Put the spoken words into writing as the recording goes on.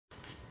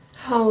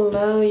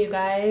Hello you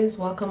guys,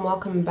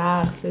 welcome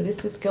back. So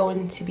this is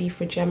going to be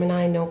for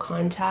Gemini no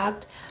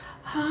contact.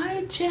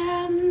 Hi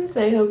gems,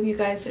 I hope you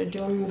guys are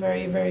doing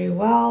very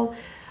well.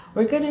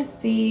 We're gonna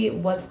see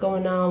what's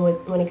going on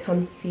when it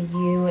comes to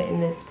you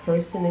and this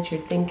person that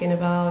you're thinking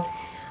about,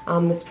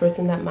 this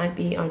person that might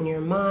be on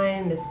your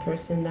mind, this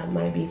person that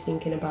might be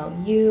thinking about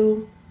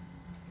you.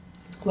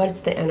 What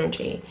is the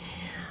energy?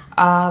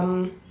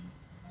 I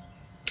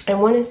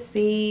want to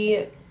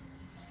see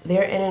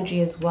their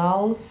energy as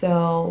well,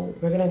 so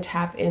we're gonna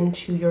tap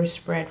into your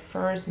spread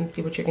first and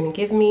see what you're gonna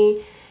give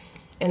me,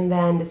 and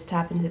then just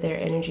tap into their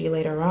energy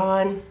later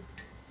on.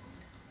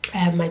 I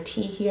have my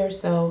tea here,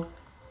 so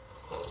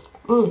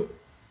I'll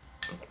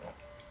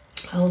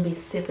be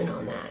sipping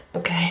on that.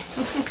 Okay.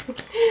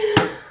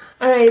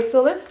 All right,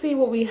 so let's see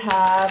what we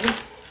have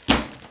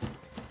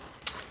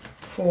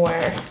for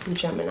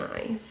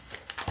Geminis.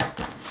 I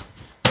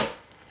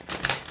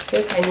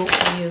think I need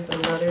to use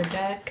another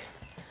deck.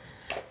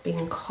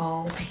 Being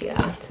called here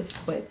to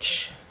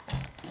switch.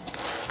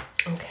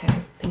 Okay,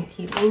 thank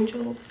you,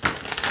 angels.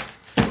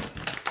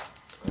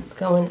 What's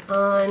going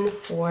on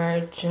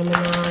for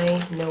Gemini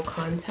no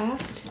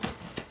contact?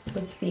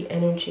 What's the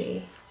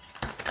energy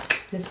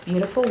this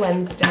beautiful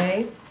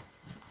Wednesday?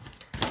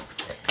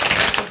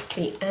 What's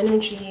the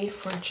energy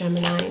for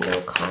Gemini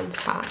no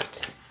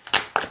contact?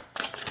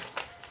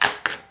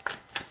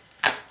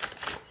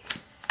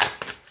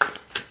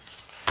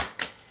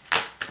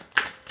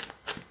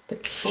 The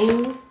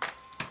King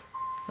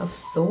of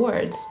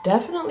Swords.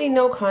 Definitely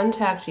no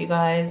contact, you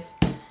guys.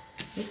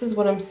 This is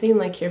what I'm seeing,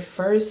 like your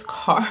first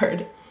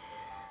card.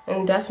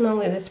 And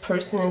definitely this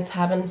person is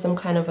having some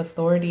kind of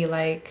authority,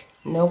 like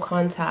no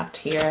contact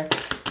here.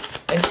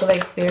 I feel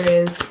like there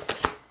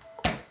is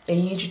a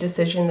huge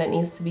decision that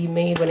needs to be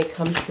made when it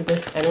comes to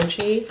this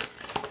energy.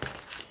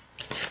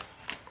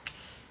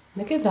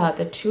 Look at that,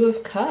 the Two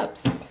of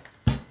Cups.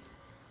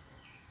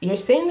 You're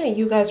saying that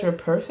you guys were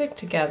perfect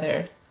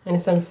together, and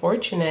it's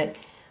unfortunate.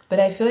 But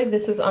I feel like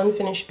this is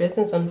unfinished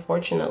business,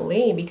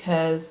 unfortunately,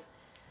 because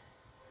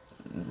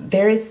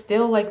there is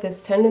still like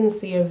this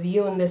tendency of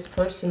you and this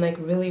person like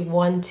really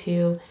want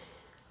to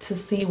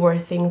see where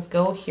things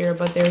go here,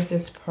 but there's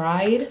this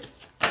pride.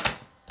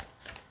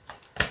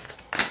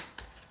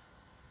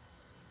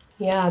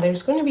 Yeah,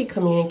 there's going to be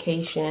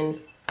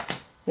communication.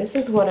 This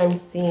is what I'm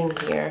seeing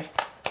here.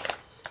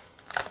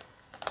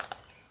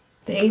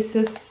 The Ace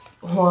of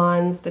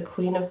Wands, the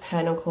Queen of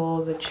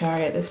Pentacles, the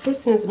Chariot. This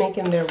person is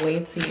making their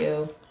way to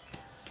you.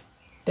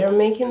 They're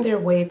making their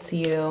way to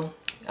you.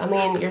 I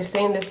mean, you're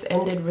saying this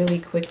ended really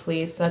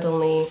quickly,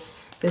 suddenly,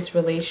 this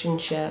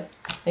relationship.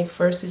 Like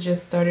first it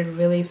just started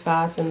really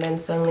fast and then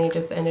suddenly it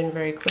just ended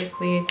very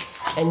quickly.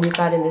 And you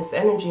got in this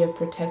energy of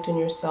protecting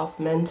yourself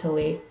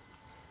mentally.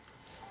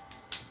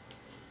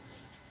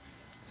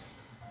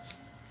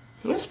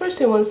 This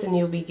person wants a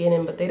new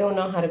beginning, but they don't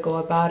know how to go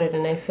about it.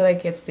 And I feel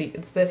like it's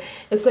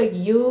like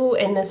you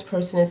and this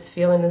person is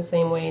feeling the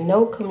same way.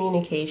 No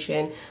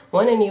communication,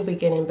 want a new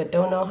beginning, but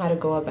don't know how to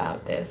go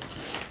about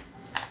this.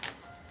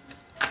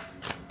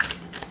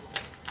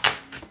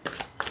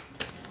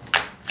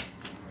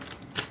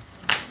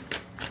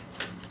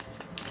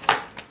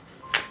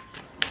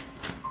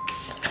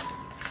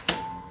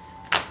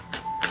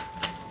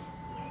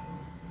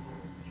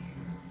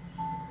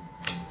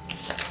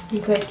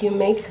 It's like you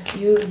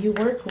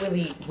work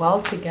really well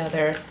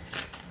together.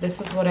 This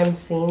is what I'm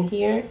seeing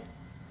here.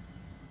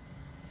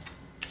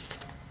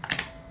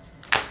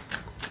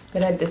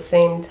 But at the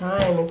same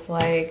time, it's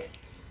like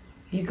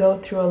you go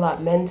through a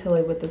lot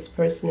mentally with this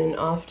person, and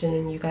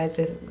often you guys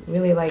just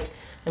really like,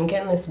 I'm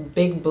getting this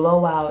big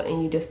blowout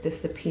and you just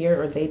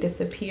disappear, or they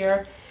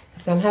disappear.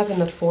 So I'm having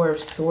the Four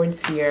of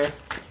Swords here.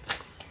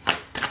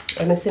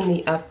 And it's in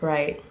the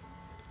upright.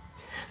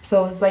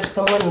 So it's like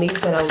someone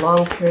leaves at a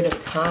long period of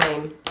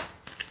time.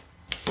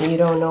 You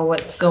don't know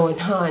what's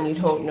going on. You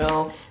don't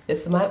know.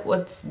 This might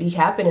what's be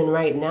happening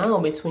right now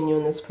between you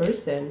and this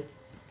person.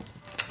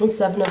 The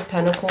Seven of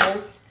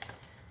Pentacles,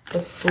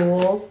 the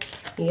Fools.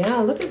 Yeah,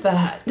 look at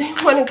that. They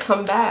want to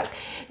come back.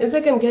 It's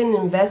like I'm getting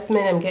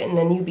investment. I'm getting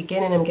a new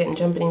beginning. I'm getting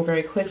jumping in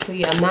very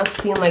quickly. I'm not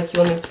seeing like you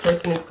and this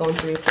person is going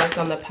to reflect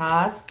on the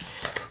past.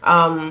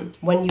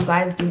 When you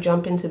guys do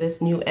jump into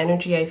this new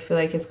energy, I feel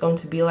like it's going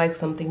to be like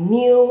something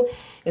new.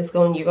 You're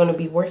going to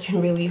be working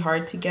really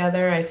hard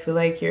together. I feel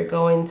like you're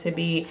going to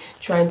be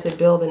trying to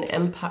build an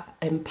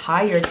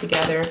empire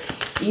together,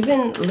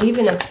 even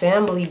leaving a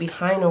family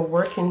behind or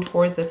working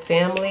towards a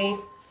family,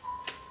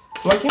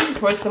 working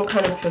towards some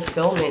kind of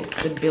fulfillment,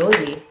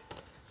 stability.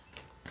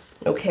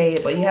 Okay,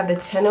 but you have the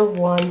Ten of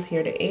Wands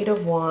here, the Eight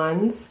of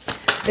Wands.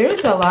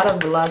 There's a lot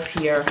of love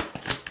here.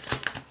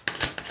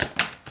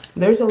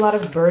 There's a lot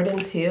of burden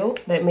too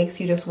that makes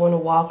you just want to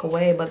walk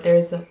away, but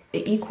there's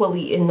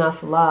equally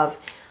enough love.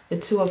 The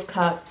Two of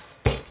Cups.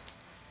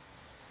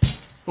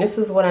 This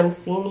is what I'm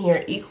seeing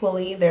here.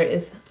 Equally, there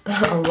is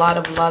a lot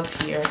of love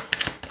here.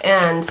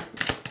 And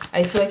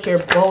I feel like you're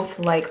both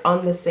like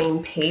on the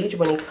same page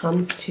when it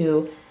comes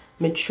to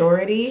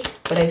maturity.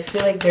 But I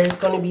feel like there's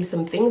going to be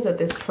some things that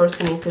this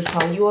person needs to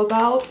tell you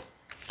about.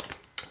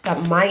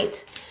 that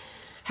might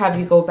have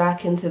you go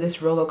back into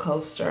this roller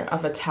coaster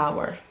of a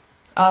tower,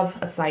 of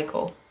a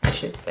cycle, I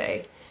should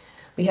say.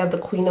 We have the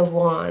Queen of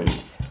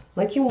Wands.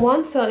 Like you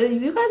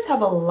guys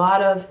have a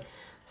lot of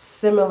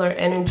similar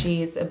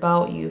energies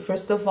about you.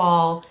 First of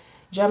all,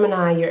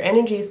 Gemini, your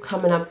energy is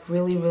coming up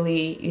really,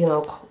 really,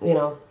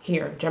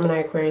 here. Gemini,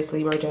 Aquarius,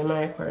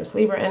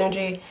 Libra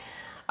energy.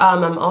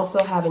 I'm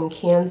also having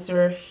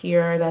Cancer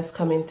here that's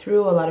coming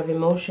through, a lot of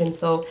emotion.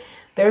 So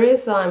there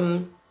is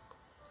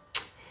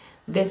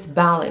this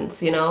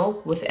balance,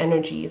 with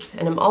energies.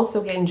 And I'm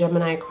also getting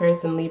Gemini,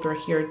 Aquarius, and Libra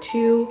here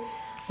too.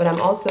 But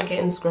I'm also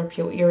getting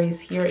Scorpio,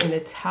 Aries here in the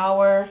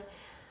Tower.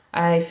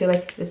 I feel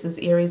like this is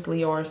Aries,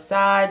 Leo, or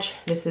Sag.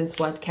 This is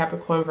what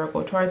Capricorn,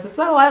 Virgo, Taurus. It's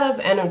a lot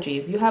of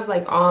energies. You have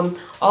like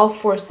all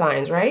 4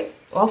 signs, right?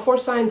 All 4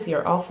 signs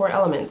here, all 4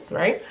 elements,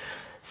 right?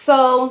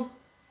 So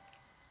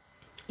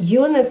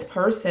you and this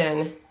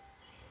person,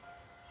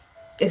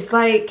 it's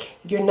like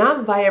you're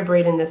not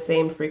vibrating the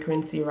same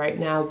frequency right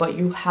now, but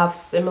you have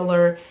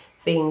similar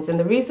things. And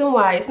the reason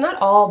why it's not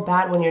all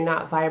bad when you're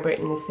not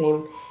vibrating the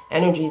same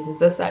energies is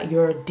just that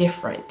you're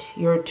different.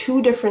 You're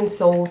 2 different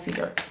souls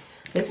here.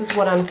 This is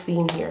what I'm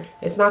seeing here.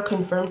 It's not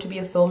confirmed to be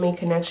a soulmate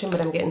connection, but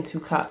I'm getting 2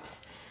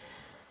 cups.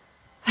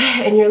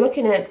 And you're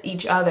looking at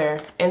each other,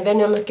 and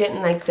then I'm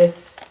getting like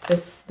this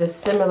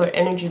similar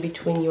energy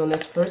between you and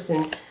this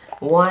person.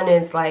 One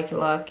is like,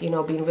 look,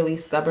 being really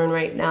stubborn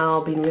right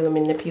now, being really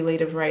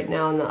manipulative right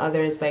now. And the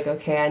other is like,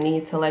 okay, I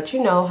need to let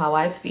you know how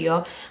I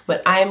feel,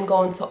 but I'm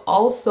going to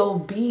also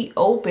be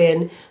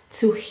open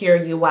to hear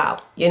you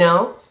out,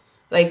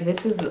 Like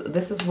this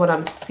is what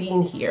I'm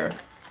seeing here.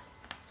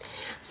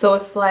 So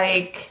it's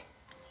like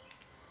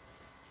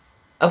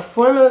a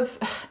form of,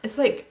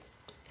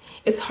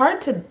 it's hard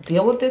to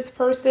deal with this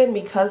person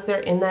because they're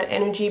in that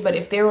energy, but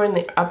if they were in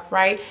the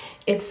upright,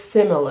 it's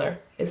similar.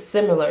 It's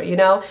similar,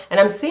 And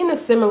I'm seeing the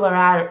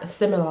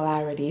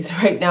similarities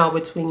right now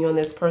between you and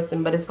this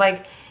person, but it's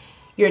like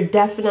you're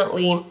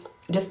definitely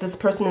just, this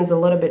person is a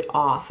little bit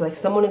off. Like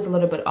someone is a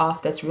little bit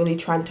off that's really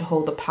trying to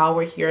hold the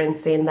power here and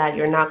saying that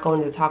you're not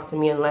going to talk to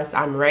me unless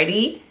I'm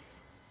ready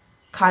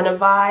kind of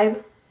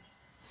vibe.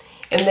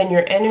 And then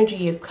your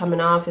energy is coming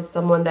off as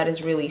someone that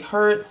is really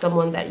hurt,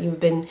 someone that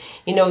you've been,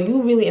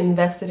 you really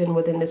invested in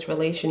within this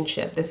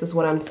relationship. This is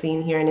what I'm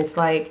seeing here. And it's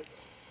like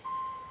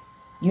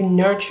you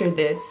nurture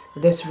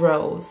this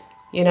rose,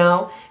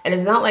 And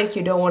it's not like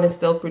you don't want to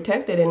still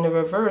protect it in the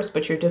reverse,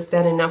 but you're just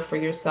standing up for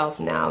yourself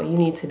now. You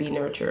need to be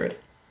nurtured,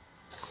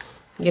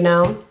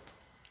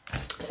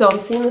 So I'm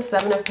seeing the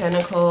 7 of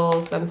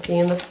Pentacles. I'm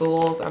seeing the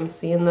Fools. I'm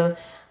seeing the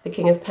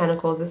King of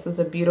Pentacles. This is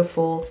a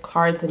beautiful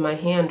cards in my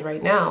hand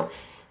right now.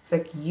 It's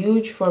like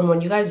huge form.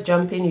 When you guys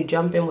jump in, you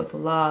jump in with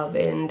love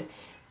and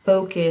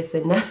focus,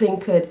 and nothing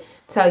could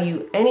tell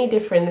you any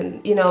different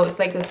than, it's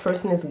like this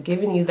person is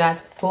giving you that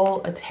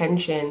full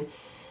attention,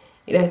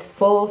 that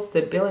full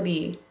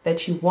stability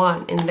that you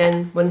want. And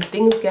then when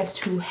things get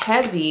too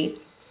heavy,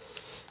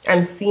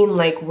 I'm seeing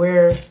like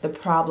where the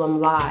problem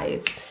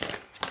lies.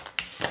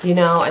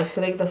 I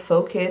feel like the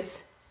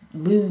focus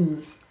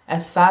lose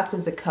as fast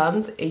as it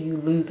comes, and you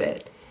lose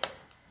it.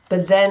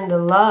 But then the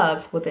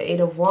love with the 8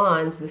 of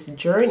Wands, this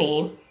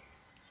journey,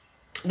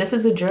 this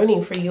is a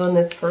journey for you and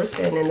this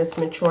person and this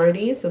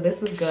maturity. So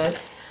this is good.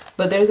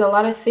 But there's a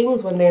lot of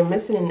things when they're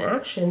missing in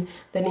action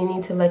that they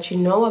need to let you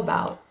know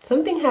about.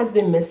 Something has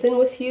been missing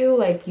with you.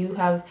 Like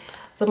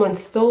someone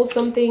stole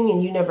something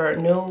and you never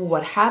know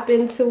what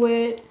happened to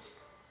it.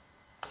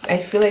 I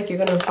feel like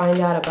you're going to find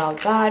out about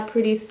that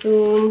pretty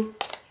soon.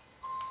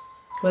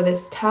 With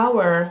this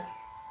Tower,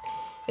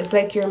 it's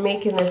like you're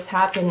making this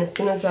happen as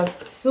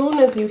soon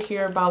as you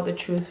hear about the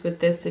truth with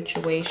this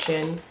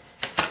situation.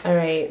 All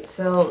right,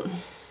 so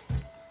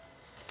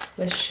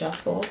let's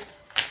shuffle.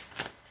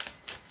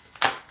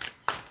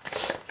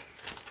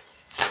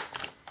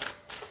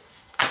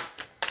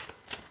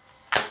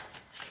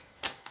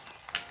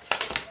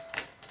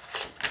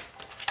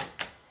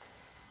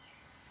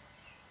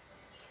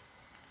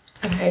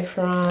 The High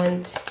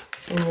Front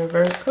in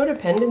reverse,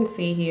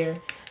 codependency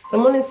here.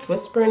 Someone is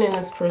whispering in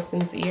this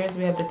person's ears.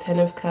 We have the 10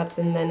 of Cups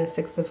and then the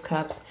 6 of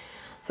Cups.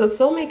 So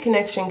soulmate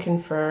connection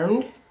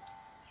confirmed,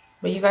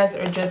 but you guys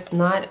are just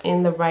not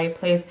in the right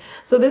place.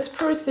 So this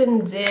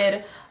person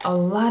did a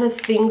lot of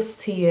things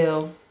to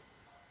you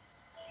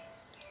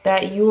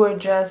that you were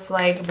just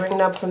like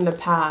bringing up from the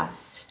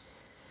past.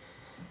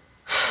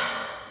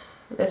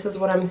 This is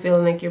what I'm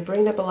feeling, like you're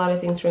bringing up a lot of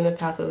things from the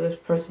past that this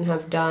person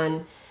have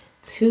done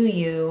to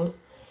you.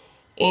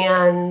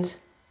 And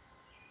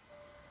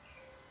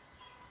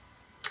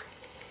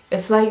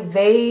it's like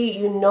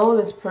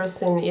this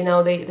person,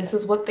 this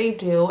is what they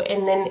do.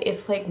 And then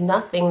it's like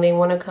nothing. They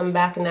want to come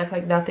back and act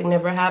like nothing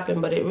never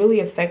happened, but it really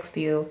affects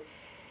you.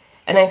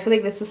 And I feel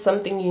like this is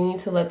something you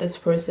need to let this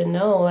person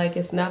know. Like,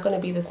 it's not going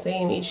to be the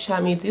same each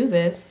time you do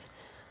this.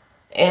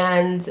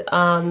 And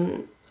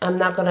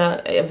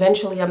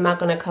eventually I'm not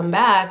going to come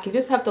back. You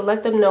just have to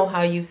let them know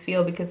how you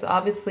feel, because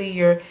obviously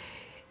your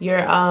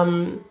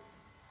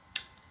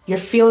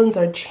feelings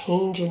are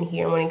changing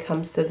here when it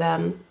comes to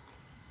them.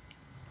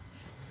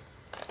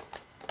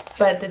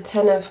 But the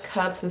Ten of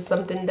Cups is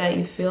something that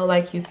you feel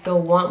like you still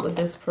want with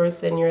this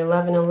person. Your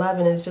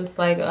 1111 is just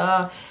like,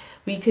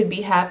 we could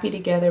be happy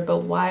together, but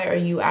why are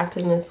you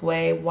acting this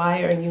way?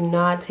 Why are you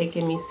not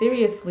taking me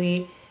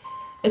seriously?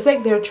 It's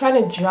like they're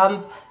trying to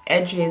jump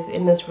edges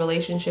in this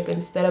relationship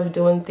instead of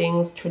doing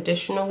things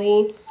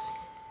traditionally.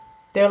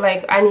 They're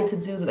like, I need to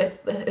do this.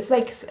 It's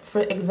like,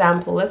 for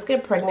example, let's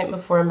get pregnant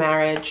before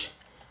marriage.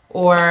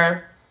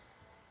 Or,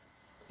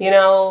 you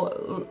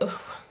know,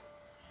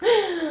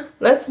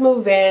 let's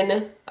move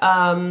in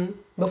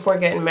before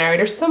getting married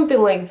or something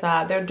like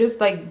that. They're just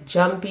like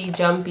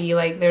jumpy,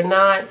 like they're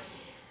not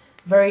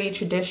very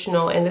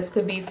traditional, and this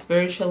could be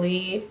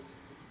spiritually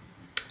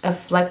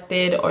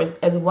afflicted or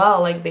as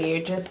well, like they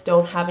just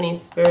don't have any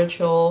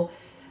spiritual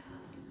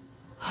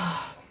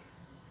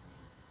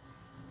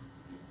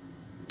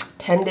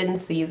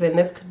tendencies, and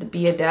this could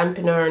be a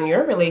dampener on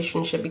your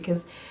relationship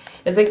because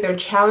it's like they're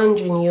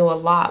challenging you a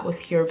lot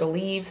with your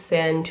beliefs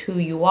and who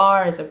you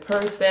are as a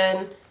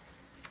person.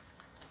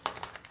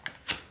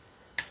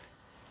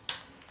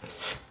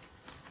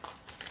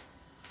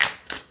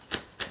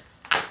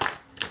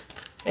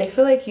 I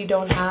feel like you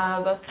don't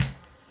have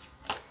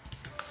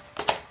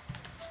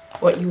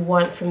what you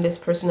want from this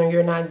person, or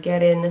you're not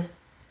getting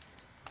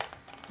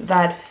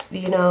that,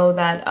 you know,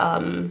 that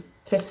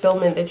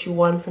fulfillment that you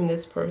want from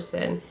this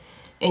person.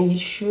 And you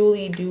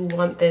truly do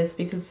want this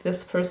because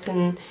this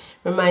person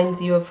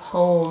reminds you of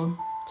home,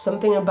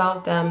 something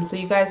about them. So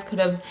you guys could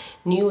have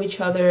knew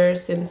each other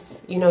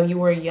since, you know, you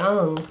were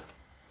young.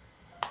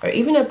 Or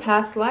even a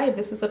past life.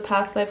 This is a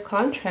past life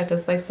contract.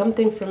 It's like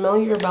something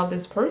familiar about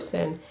this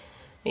person.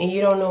 And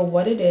you don't know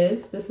what it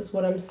is. This is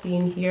what I'm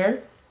seeing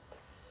here.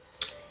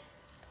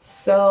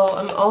 So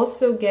I'm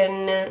also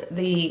getting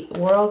the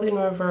World in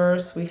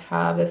reverse. We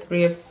have the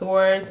Three of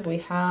Swords. We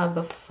have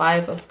the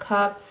Five of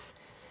Cups.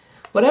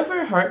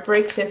 Whatever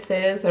heartbreak this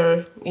is,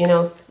 or, you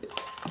know,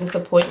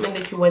 disappointment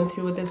that you went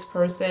through with this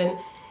person,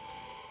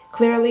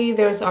 clearly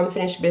there's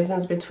unfinished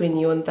business between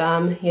you and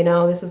them. You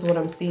know, this is what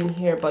I'm seeing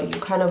here. But you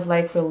kind of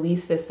like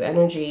release this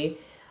energy.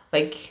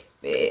 Like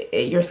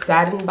you're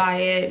saddened by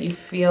it. You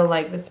feel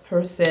like this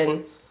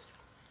person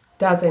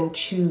doesn't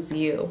choose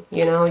you,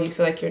 you know, you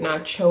feel like you're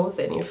not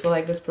chosen. You feel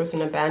like this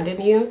person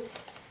abandoned you.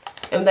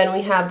 And then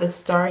we have the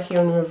Star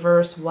here in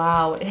reverse.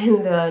 Wow.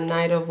 And the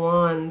Knight of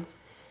Wands.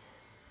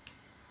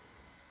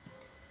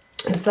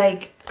 It's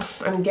like,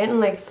 I'm getting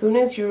like, soon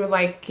as you're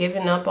like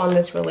giving up on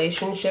this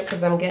relationship,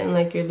 because I'm getting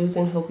like you're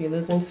losing hope, you're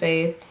losing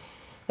faith,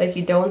 like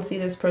you don't see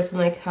this person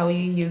like how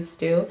you used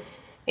to.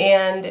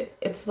 And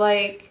it's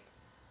like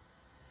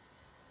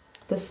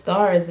the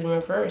star is in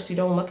reverse. You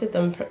don't look at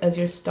them as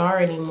your star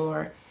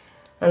anymore.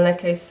 And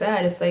like I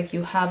said, it's like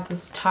you have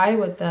this tie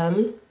with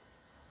them,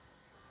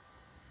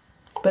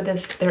 but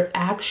their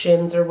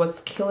actions are what's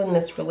killing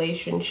this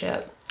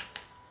relationship.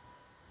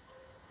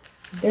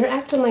 They're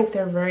acting like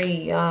they're very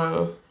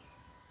young.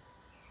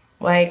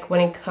 Like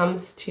when it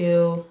comes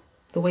to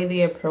the way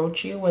they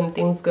approach you when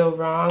things go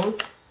wrong,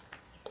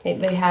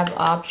 they have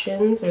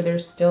options, or they're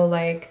still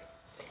like,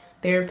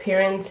 they're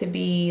appearing to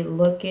be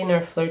looking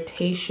or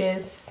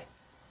flirtatious.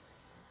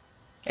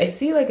 I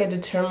see like a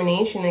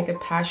determination, like a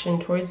passion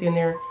towards you, and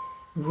they're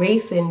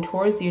racing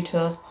towards you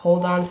to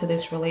hold on to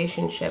this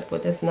relationship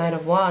with this Knight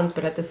of Wands.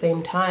 But at the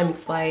same time,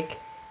 it's like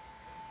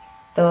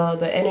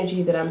the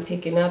energy that I'm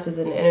picking up is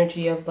an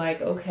energy of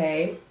like,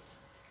 okay,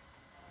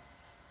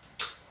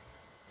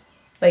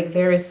 like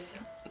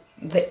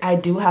I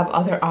do have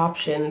other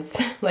options,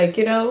 like,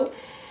 you know,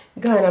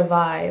 kind of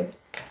vibe.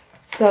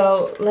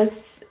 So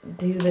let's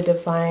do the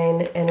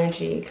divine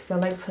energy, because I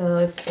like to,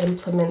 let's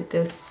implement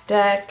this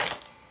deck.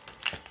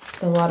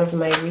 A lot of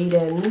my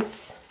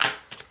readings.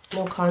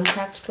 No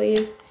contact,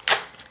 please.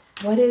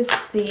 What is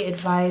the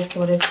advice?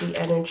 What is the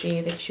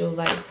energy that you would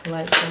like to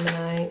let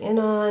Gemini in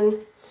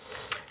on?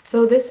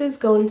 So this is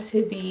going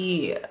to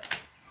be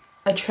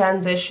a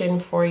transition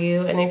for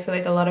you, and I feel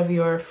like a lot of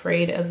you are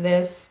afraid of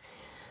this,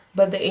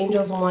 but the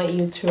angels want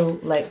you to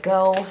let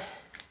go,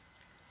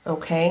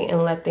 okay,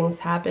 and let things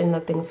happen,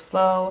 let things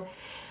flow.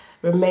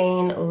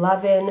 Remain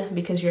loving,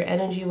 because your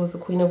energy was the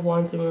Queen of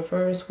Wands in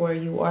reverse, where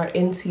you are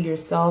into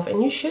yourself,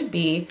 and you should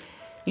be.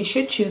 You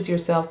should choose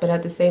yourself, but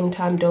at the same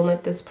time, don't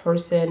let this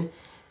person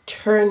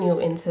turn you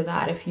into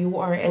that. If you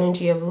are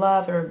energy of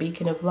love or a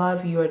beacon of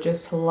love, you are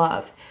just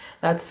love.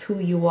 That's who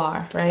you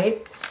are,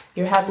 right?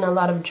 You're having a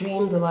lot of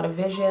dreams, a lot of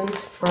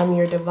visions from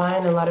your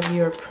divine. A lot of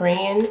you are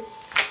praying,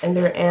 and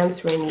they're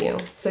answering you.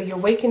 So you're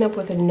waking up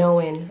with a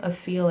knowing, a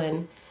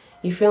feeling.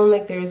 You're feeling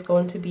like there's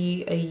going to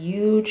be a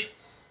huge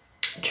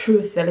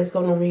truth that is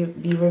going to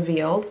be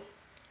revealed.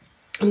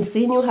 I'm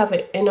seeing you have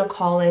an inner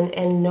calling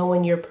and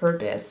knowing your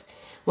purpose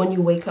when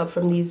you wake up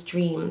from these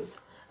dreams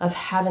of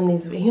having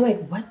these. You're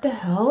like, what the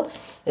hell?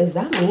 Is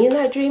that me in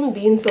that dream,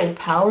 being so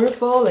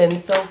powerful and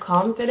so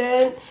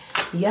confident?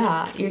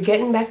 Yeah, you're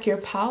getting back your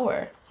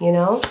power, you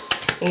know,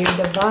 and your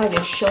divine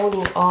is showing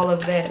you all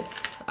of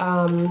this.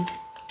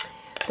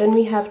 Then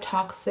we have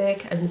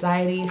toxic,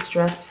 anxiety,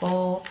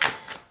 stressful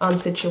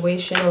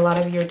situation. A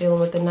lot of you are dealing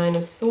with the Nine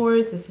of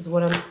Swords. This is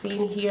what I'm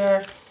seeing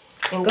here.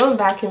 and going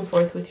back and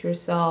forth with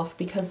yourself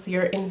because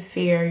you're in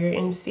fear. You're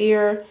in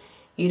fear.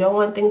 You don't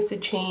want things to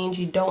change.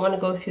 You don't want to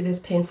go through this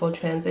painful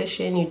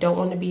transition. You don't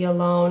want to be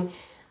alone.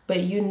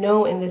 But you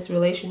know in this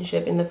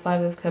relationship, in the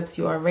Five of Cups,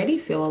 you already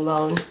feel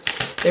alone.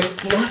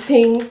 There's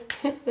nothing.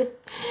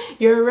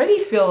 You already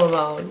feel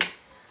alone.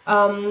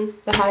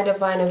 The High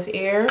Divine of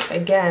Air,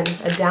 again,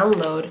 a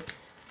download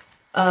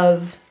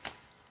of,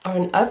 or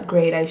an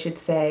upgrade, I should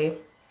say,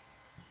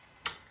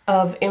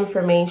 of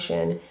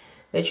information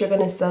that you're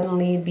going to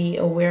suddenly be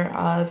aware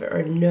of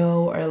or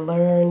know or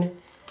learn.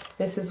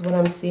 This is what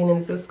I'm seeing, and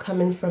this is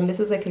coming from, this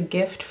is like a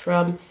gift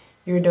from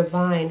your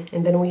divine.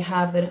 And then we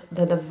have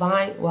the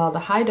divine, well, the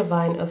High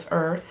Divine of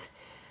Earth,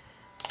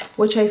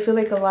 which I feel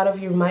like a lot of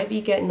you might be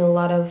getting a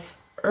lot of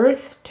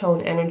earth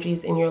tone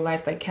energies in your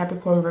life, like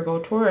Capricorn, Virgo,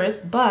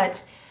 Taurus.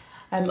 But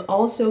I'm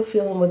also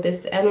feeling with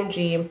this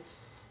energy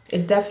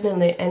is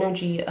definitely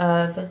energy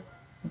of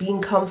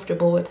being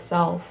comfortable with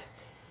self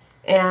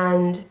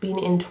and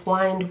being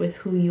entwined with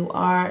who you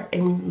are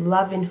and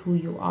loving who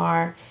you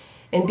are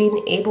and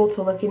being able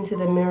to look into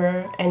the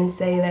mirror and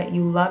say that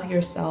you love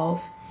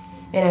yourself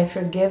and I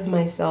forgive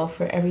myself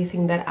for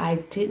everything that I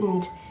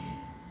didn't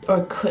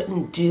or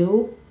couldn't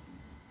do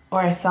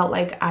or I felt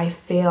like I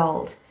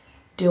failed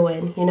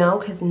doing, you know,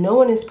 because no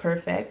one is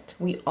perfect.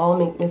 We all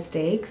make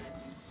mistakes.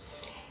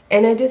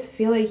 And I just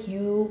feel like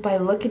you, by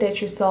looking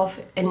at yourself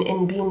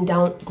and being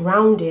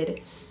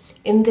grounded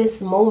in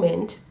this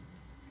moment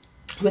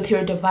with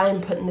your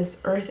divine, putting this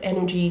earth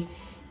energy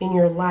in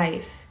your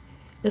life,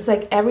 it's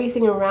like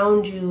everything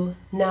around you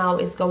now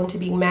is going to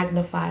be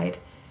magnified,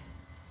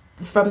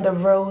 from the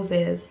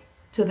roses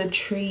to the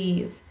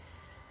trees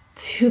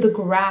to the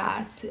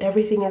grass.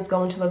 Everything is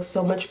going to look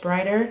so much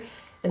brighter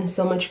and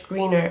so much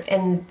greener.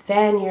 And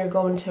then you're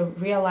going to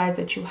realize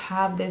that you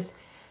have this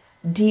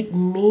deep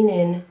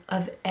meaning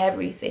of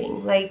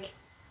everything. Like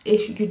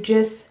if you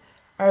just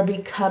are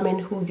becoming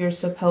who you're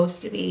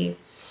supposed to be.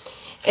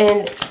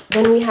 And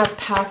then we have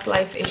past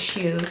life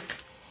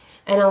issues.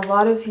 And a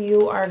lot of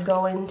you are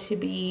going to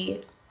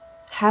be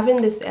having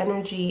this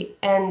energy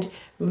and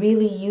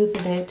really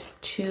using it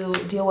to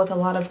deal with a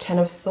lot of Ten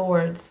of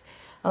Swords,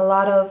 a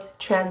lot of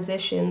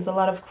transitions, a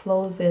lot of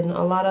closing,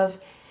 a lot of,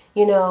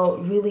 you know,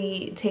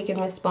 really taking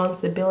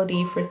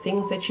responsibility for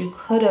things that you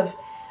could have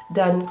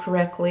done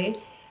correctly,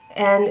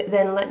 and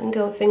then letting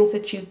go of things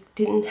that you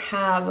didn't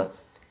have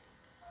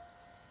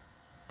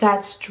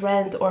that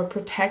strength or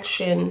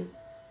protection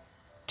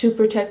to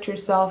protect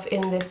yourself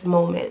in this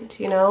moment,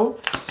 you know?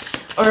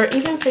 Or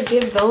even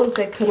forgive those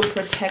that couldn't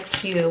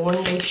protect you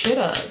when they should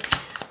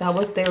have. That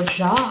was their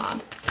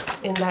job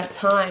in that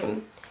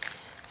time.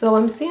 So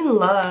I'm seeing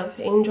love,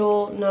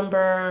 angel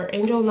number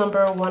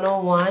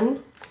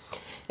 101.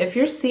 If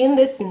you're seeing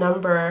this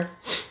number,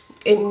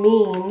 it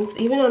means,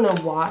 even on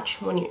a watch,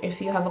 if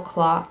you have a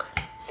clock,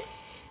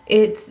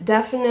 it's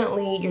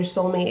definitely your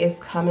soulmate is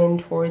coming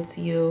towards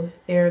you.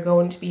 They're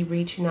going to be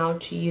reaching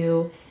out to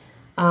you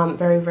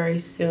very, very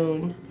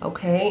soon,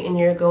 okay? And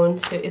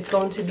it's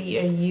going to be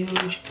a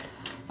huge,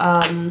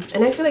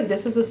 and I feel like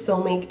this is a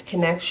soulmate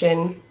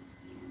connection.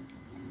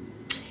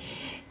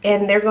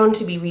 And they're going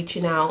to be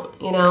reaching out,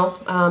 you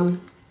know?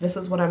 This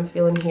is what I'm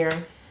feeling here.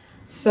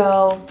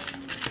 So,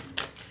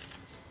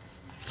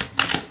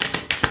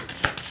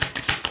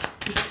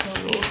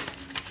 tell me.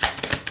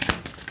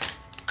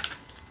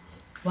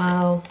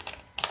 Wow.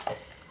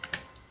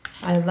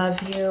 I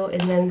love you.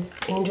 And then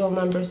angel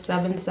number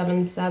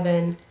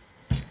 777.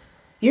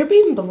 You're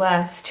being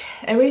blessed.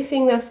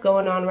 Everything that's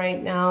going on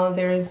right now,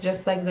 there's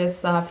just like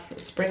this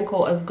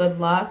sprinkle of good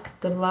luck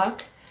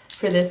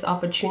for this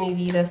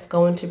opportunity that's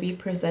going to be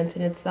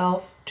presenting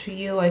itself to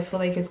you. I feel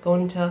like it's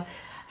going to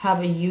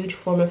have a huge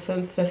form of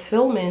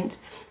fulfillment.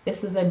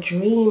 This is a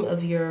dream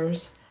of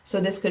yours. So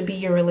this could be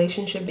your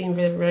relationship being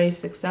very, very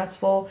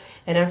successful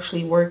and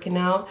actually working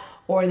out.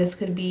 Or this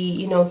could be,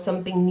 you know,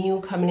 something new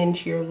coming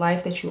into your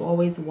life that you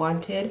always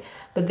wanted.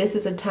 But this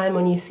is a time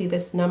when you see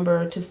this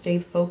number to stay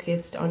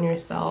focused on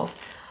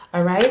yourself.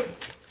 All right?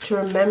 To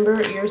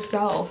remember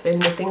yourself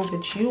and the things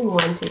that you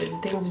wanted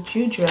and the things that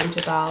you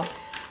dreamt about.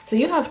 So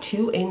you have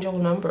 2 angel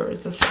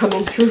numbers that's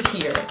coming through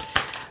here.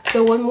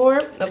 So one more.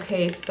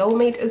 Okay,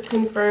 soulmate is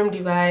confirmed,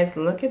 you guys.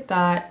 Look at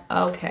that.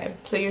 Okay,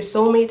 so your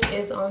soulmate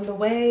is on the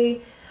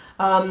way.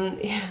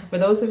 For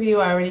those of you,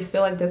 I already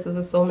feel like this is a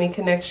soulmate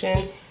connection.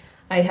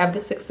 I have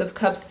the 6 of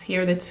Cups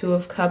here, the 2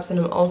 of Cups, and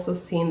I'm also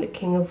seeing the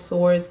King of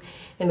Swords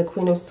and the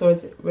Queen of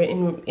Swords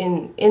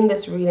in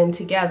this reading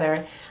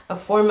together. A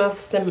form of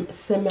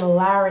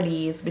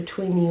similarities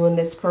between you and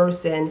this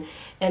person.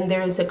 And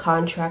there is a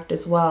contract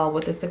as well.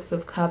 With the 6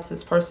 of Cups,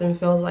 this person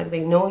feels like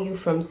they know you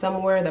from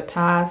somewhere, the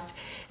past.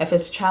 If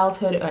it's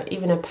childhood or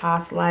even a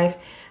past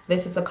life,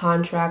 this is a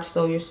contract.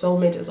 So your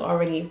soulmate has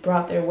already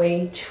brought their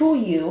way to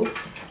you.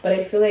 But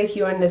I feel like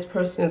you and this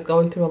person is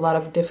going through a lot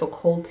of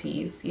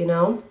difficulties, you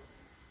know,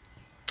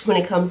 when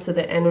it comes to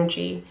the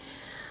energy.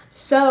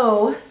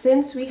 So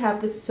since we have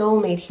the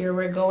soulmate here,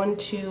 we're going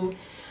to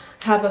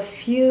have a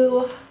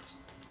few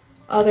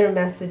other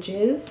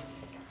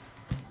messages.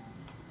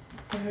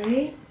 All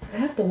right, I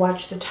have to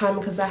watch the time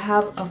because I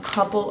have a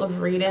couple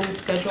of readings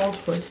scheduled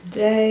for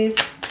today.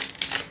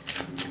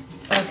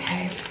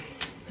 Okay,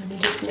 let me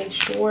just make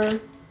sure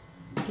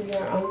we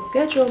are on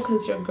schedule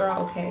because your girl,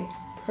 okay,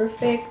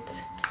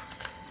 perfect.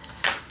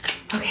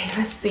 Okay,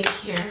 let's see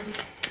here.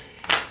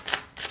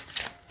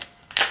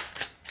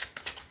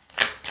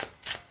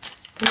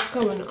 What's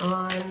going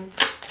on?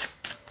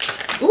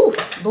 Ooh,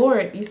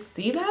 Lord, you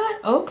see that?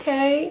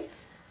 Okay.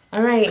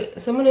 All right,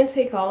 so I'm going to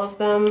take all of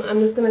them. I'm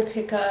just going to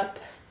pick up.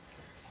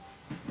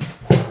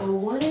 I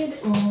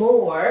wanted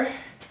more,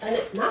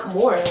 not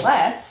more or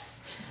less,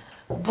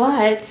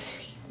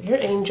 but your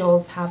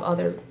angels have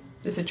other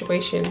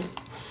situations.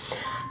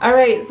 All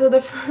right, so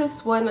the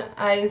first one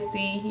I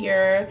see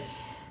here,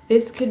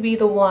 this could be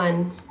the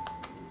one.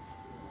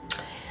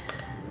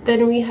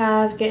 Then we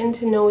have getting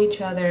to know each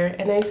other,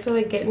 and I feel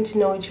like getting to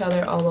know each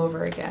other all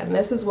over again.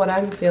 This is what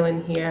I'm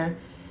feeling here.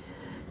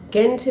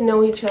 Getting to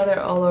know each other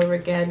all over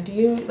again. Do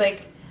you,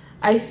 like,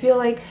 I feel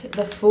like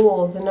the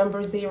Fools, the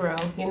number 0,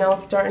 you know,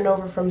 starting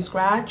over from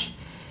scratch.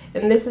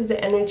 And this is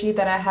the energy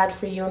that I had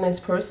for you and this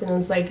person.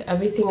 It's like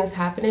everything is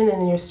happening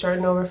and you're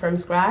starting over from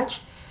scratch.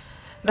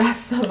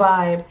 That's the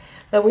vibe.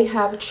 Then we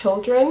have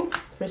children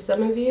for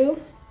some of you.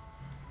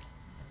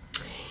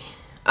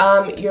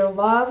 Your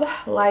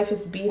love life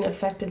is being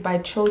affected by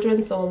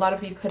children, so a lot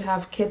of you could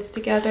have kids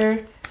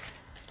together.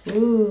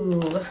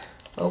 Ooh,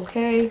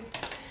 okay.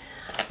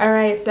 All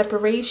right,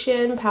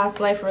 separation, past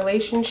life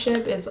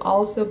relationship is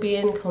also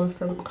being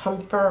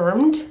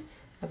confirmed.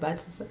 About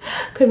to say,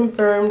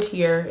 confirmed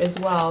here as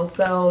well.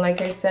 So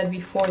like I said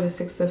before, the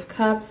 6 of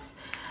Cups,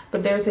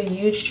 but there's a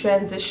huge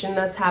transition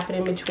that's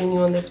happening between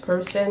you and this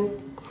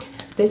person.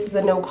 This is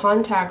a no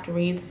contact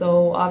read,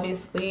 so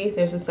obviously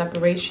there's a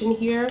separation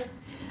here.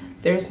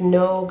 There's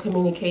no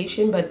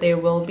communication, but there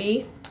will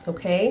be,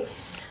 okay?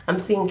 I'm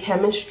seeing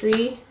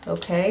chemistry,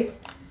 okay?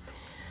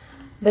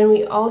 Then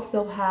we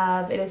also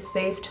have, it is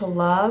safe to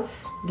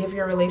love. Give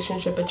your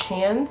relationship a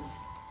chance.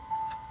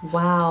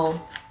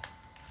 Wow.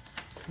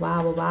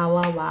 Wow, wow,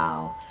 wow,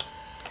 wow.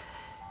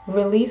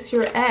 Release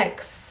your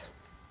ex.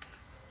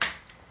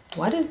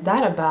 What is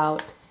that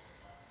about?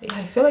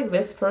 I feel like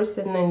this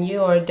person and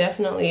you are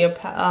definitely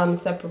a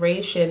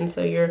separation,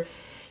 so you're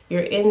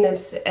in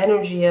this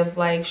energy of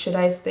like, should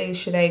I stay,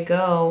 should I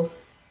go?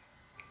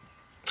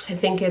 I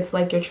think it's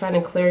like you're trying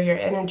to clear your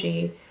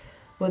energy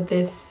with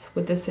this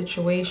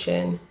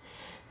situation.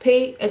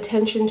 Pay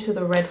attention to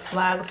the red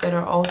flags that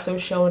are also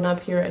showing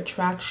up here.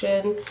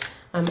 Attraction.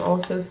 I'm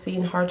also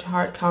seeing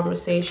heart-to-heart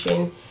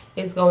conversation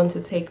is going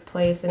to take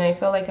place. And I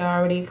feel like I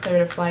already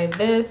clarified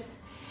this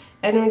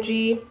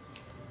energy.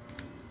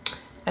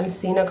 I'm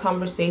seeing a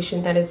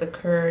conversation that has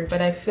occurred,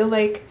 but I feel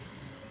like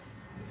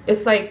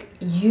it's like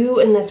you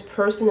and this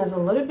person is a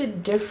little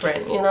bit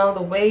different. You know,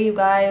 the way you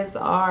guys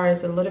are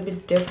is a little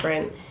bit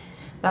different.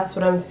 That's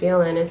what I'm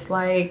feeling. It's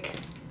like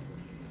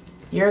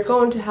you're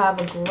going to have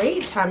a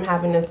great time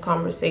having this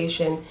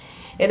conversation.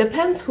 It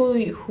depends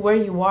where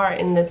you are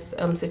in this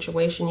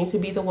situation. You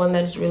could be the one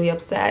that is really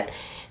upset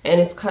and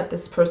has cut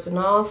this person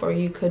off, or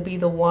you could be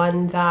the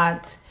one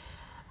that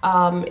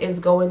is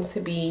going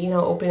to be, you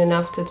know, open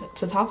enough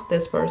to talk to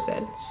this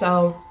person.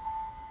 So,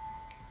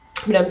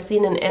 but I'm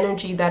seeing an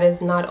energy that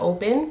is not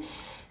open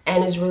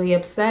and is really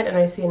upset, and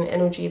I see an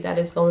energy that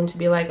is going to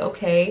be like,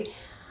 okay,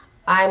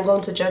 I'm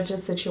going to judge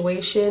this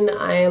situation.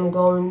 I am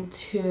going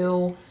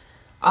to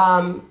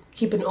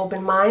keep an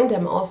open mind.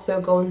 I'm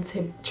also going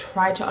to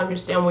try to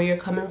understand where you're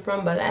coming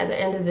from, but at the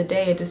end of the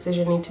day, a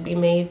decision needs to be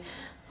made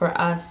for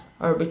us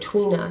or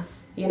between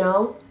us, you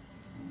know,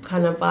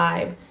 kind of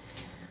vibe.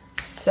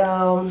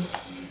 So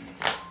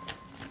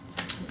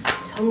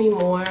tell me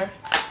more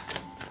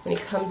when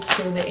it comes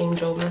to the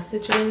angel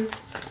messages.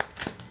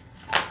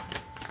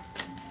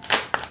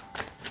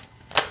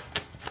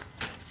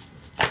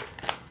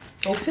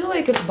 I feel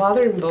like it's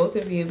bothering both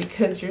of you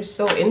because you're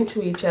so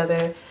into each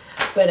other,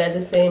 but at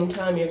the same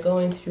time you're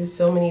going through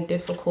so many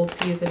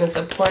difficulties, and it's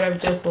a part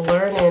of just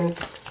learning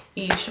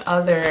each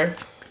other.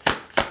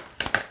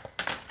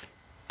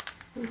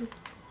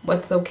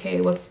 What's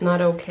okay, what's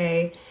not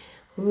okay.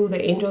 Ooh,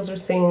 the angels are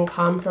saying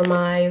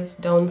compromise,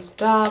 don't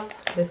stop.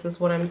 This is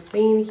what I'm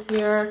seeing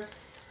here.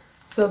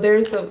 So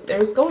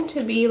there's going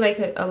to be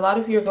like a lot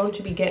of you are going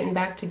to be getting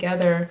back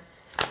together.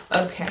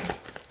 Okay,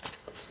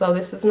 so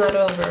this is not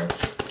over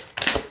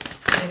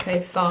like I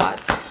thought.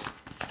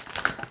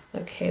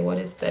 Okay, what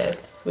is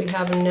this? We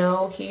have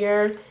no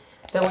here.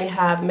 Then we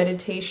have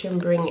meditation,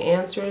 bring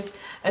answers.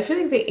 I feel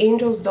like the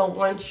angels don't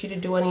want you to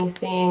do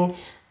anything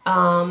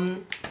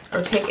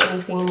or take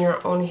anything in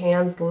your own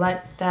hands.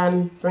 Let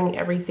them bring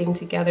everything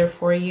together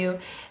for you.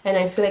 And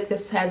I feel like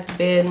this has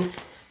been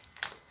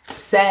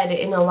said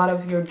in a lot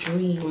of your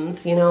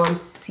dreams. You know, I'm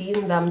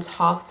seeing them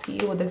talk to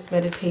you with this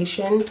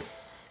meditation.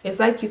 It's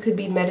like you could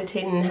be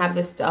meditating and have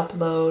this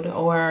upload,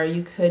 or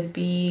you could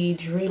be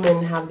dreaming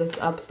and have this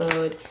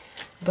upload.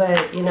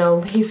 But, you know,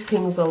 leave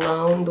things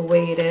alone the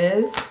way it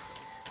is,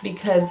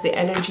 because the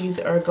energies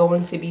are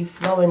going to be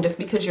flowing. Just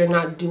because you're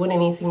not doing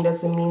anything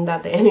doesn't mean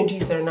that the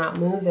energies are not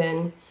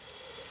moving.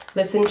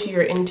 Listen to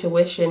your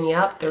intuition.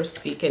 Yep, they're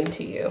speaking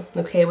to you.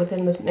 Okay,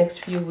 within the next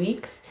few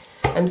weeks,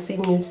 I'm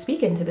seeing you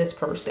speaking to this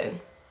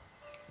person.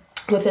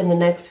 Within the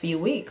next few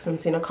weeks, I'm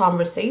seeing a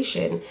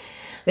conversation.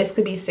 This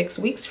could be 6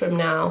 weeks from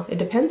now. It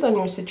depends on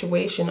your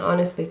situation,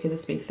 honestly. Could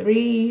this be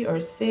 3 or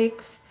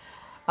 6?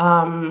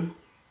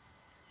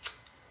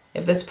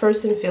 If this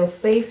person feels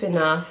safe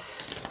enough,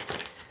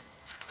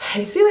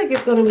 I see like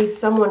it's going to be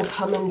someone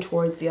coming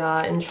towards you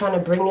and trying to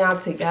bring you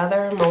out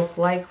together. Most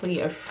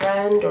likely a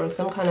friend or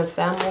some kind of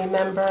family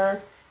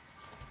member.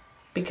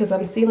 Because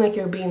I'm seeing like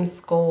you're being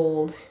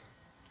scolded,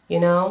 you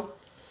know?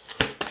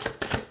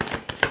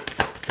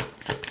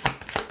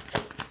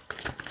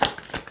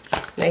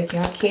 Like,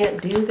 y'all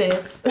can't do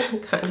this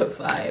kind of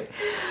vibe.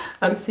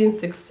 I'm seeing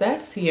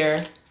success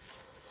here.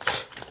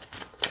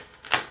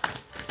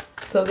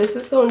 So this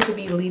is going to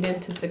be leading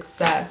to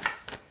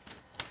success.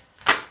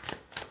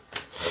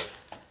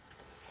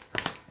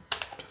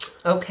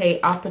 Okay,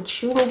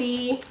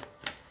 opportunity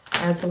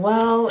as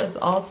well is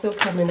also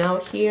coming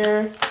out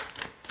here.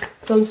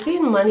 So I'm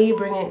seeing money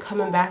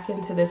coming back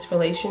into this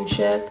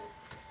relationship.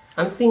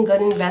 I'm seeing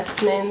good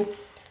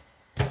investments.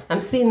 I'm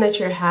seeing that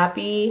you're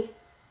happy.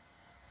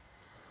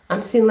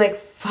 I'm seeing like,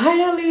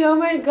 finally, oh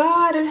my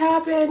God, it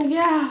happened.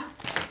 Yeah.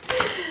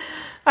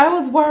 I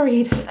was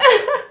worried.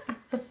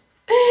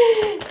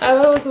 I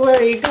was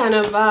worried kind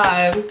of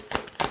vibe.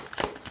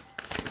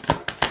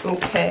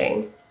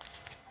 Okay.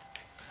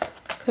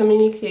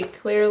 Communicate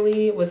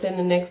clearly within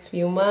the next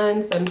few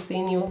months. I'm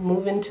seeing you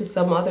move into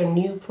some other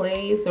new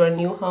place or a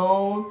new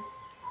home.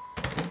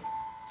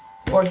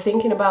 Or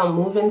thinking about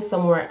moving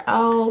somewhere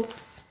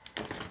else.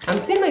 I'm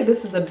seeing like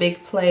this is a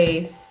big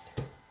place.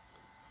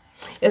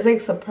 It's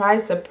like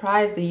surprise,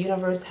 surprise the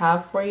universe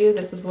have for you.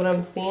 This is what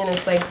I'm seeing.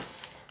 It's like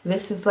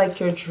this is like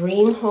your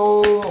dream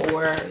home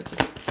or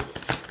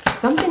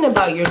something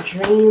about your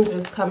dreams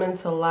is coming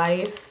to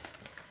life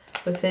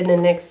within the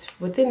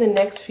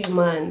next few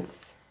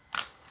months.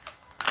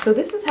 So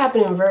this is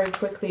happening very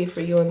quickly for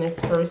you and this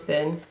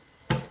person.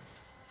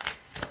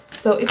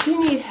 So if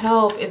you need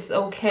help, it's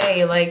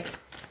okay. Like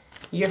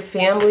your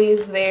family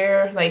is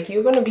there. Like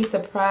you're going to be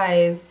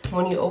surprised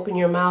when you open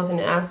your mouth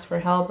and ask for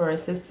help or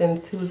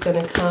assistance who's going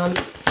to come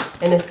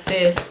and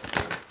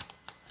assist.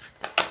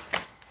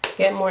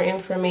 Get more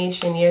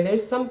information here.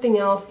 There's something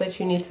else that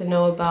you need to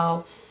know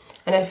about.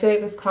 And I feel like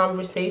this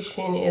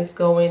conversation is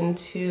going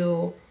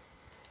to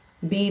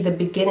be the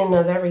beginning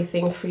of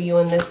everything for you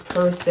and this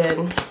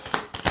person.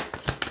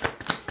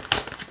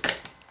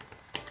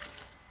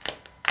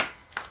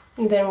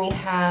 And then we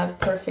have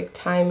perfect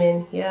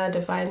timing. Yeah,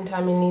 divine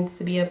timing needs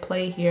to be at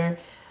play here.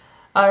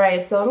 All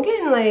right, so I'm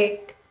getting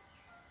like,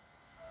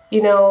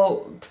 you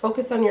know,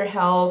 focus on your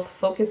health,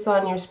 focus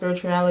on your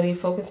spirituality,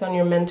 focus on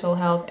your mental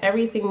health.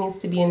 Everything needs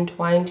to be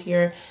entwined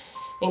here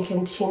and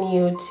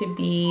continue to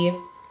be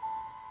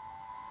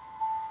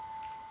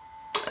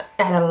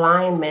at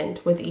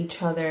alignment with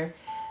each other.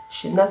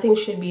 Nothing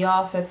should be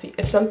off.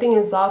 If something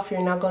is off,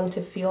 you're not going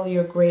to feel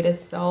your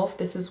greatest self.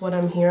 This is what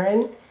I'm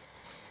hearing.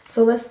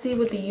 So let's see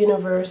what the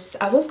universe...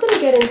 I was going to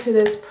get into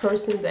this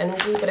person's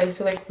energy, but I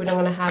feel like we're not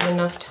going to have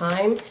enough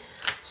time.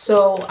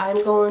 So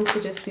I'm going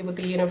to just see what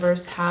the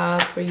universe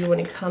have for you when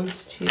it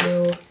comes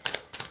to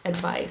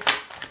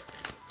advice.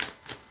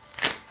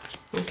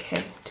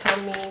 Okay, tell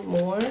me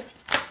more.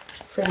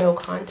 For no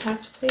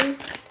contact, please.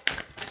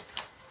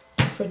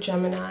 For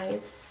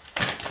Geminis,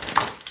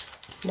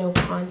 no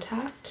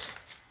contact.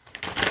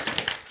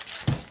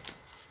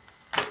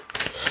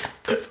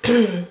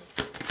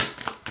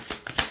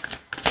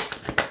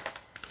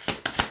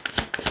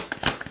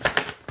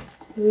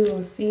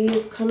 Ooh, see,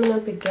 it's coming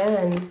up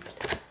again.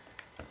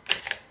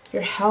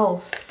 Your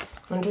health.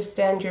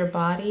 Understand your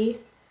body.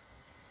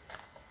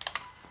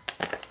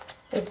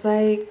 It's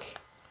like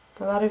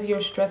a lot of you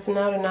are stressing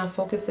out and not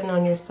focusing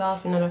on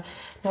yourself and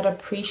not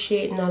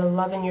appreciating, not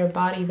loving your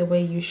body the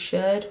way you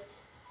should.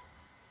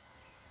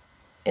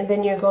 And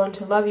then you're going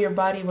to love your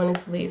body when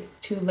it's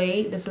too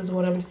late. This is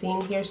what I'm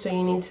seeing here. So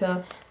you need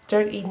to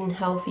start eating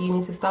healthy. You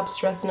need to stop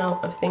stressing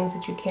out of things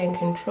that you can't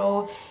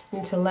control. You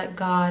need to let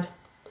God.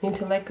 You need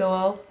to let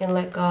go and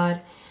let God.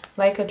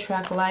 Like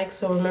attract like.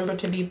 So remember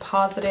to be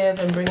positive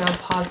and bring out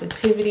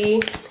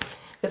positivity.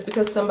 Just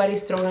because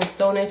somebody's throwing a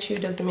stone at you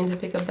doesn't mean to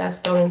pick up that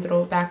stone and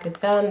throw it back at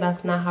them.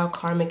 That's not how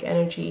karmic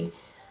energy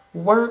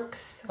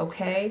works,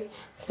 okay?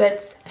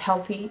 Set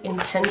healthy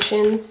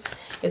intentions.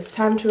 It's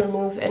time to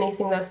remove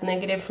anything that's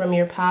negative from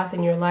your path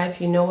in your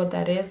life. You know what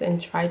that is,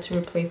 and try to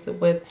replace it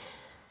with,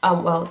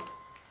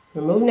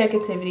 remove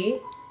negativity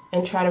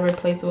and try to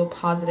replace it with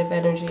positive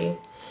energy.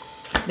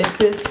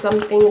 This is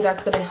something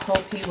that's going to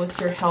help you with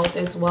your health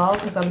as well,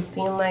 because I'm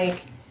seeing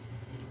like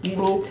you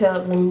need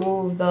to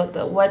remove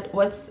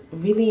what's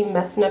really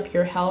messing up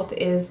your health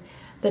is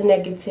the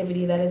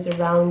negativity that is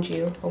around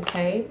you,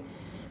 okay?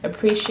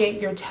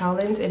 Appreciate your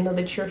talent and know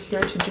that you're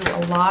here to do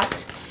a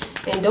lot,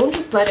 and don't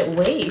just let it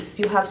waste.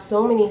 You have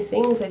so many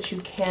things that you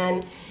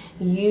can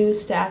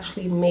use to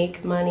actually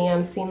make money.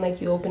 I'm seeing like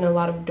you open a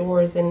lot of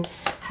doors and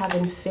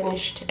haven't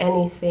finished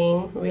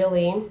anything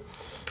really.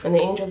 And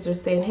the angels are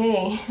saying,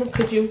 hey,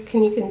 can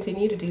you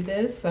continue to do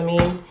this? I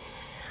mean,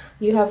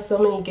 you have so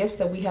many gifts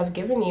that we have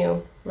given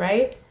you,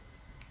 right?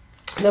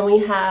 Then we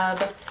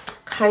have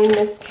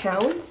kindness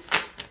counts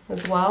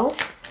as well.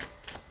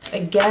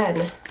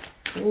 Again,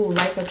 ooh,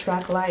 like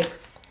attract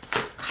likes.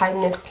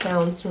 Kindness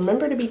counts.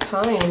 Remember to be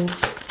kind.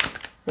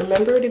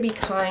 Remember to be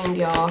kind,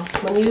 y'all.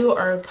 When you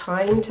are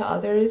kind to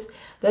others,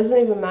 doesn't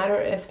even matter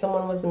if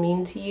someone was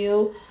mean to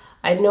you.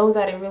 I know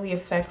that it really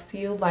affects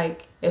you.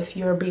 Like if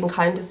you're being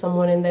kind to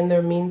someone and then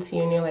they're mean to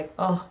you and you're like,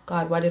 oh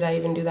God, why did I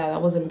even do that?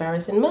 That was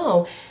embarrassing.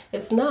 No,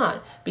 it's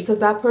not, because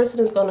that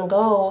person is going to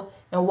go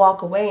and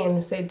walk away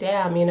and say,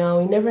 damn, you know,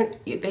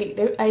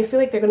 I feel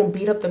like they're going to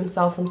beat up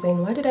themselves from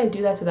saying, why did I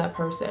do that to that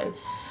person?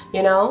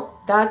 You know,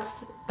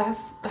 that's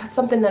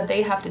something that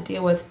they have to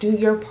deal with. Do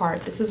your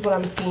part. This is what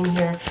I'm seeing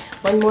here.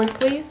 One more,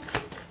 please.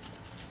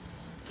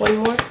 One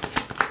more.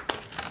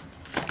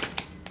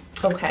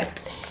 Okay.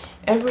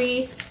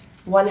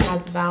 Everyone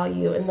has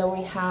value. And then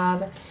we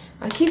have,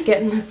 I keep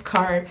getting this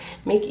card,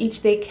 make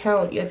each day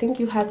count. I think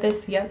you had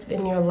this yet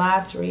in your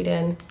last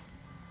reading.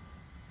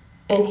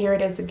 And here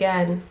it is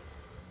again.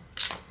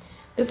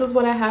 This is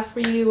what I have for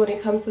you when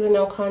it comes to the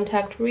no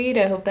contact read.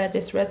 I hope that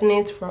this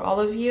resonates for all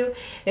of you.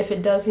 If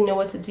it does, you know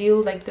what to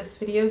do. Like this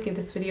video, give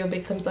this video a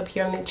big thumbs up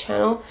here on the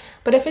channel.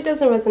 But if it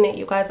doesn't resonate,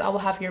 you guys, I will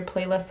have your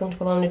playlist linked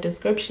below in the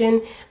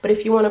description. But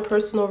if you want a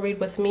personal read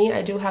with me,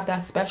 I do have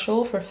that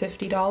special for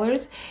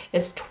 $50.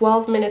 It's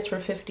 12 minutes for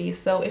 $50.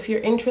 So if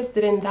you're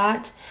interested in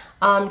that,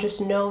 just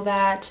know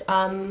that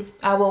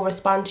I will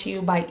respond to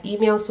you by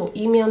email. So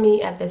email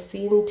me at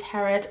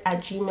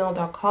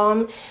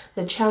theseentarot@gmail.com.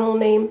 The channel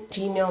name,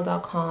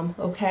 gmail.com.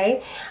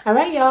 Okay. All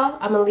right, y'all.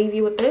 I'm gonna leave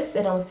you with this,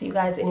 and I will see you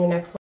guys in your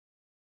next one.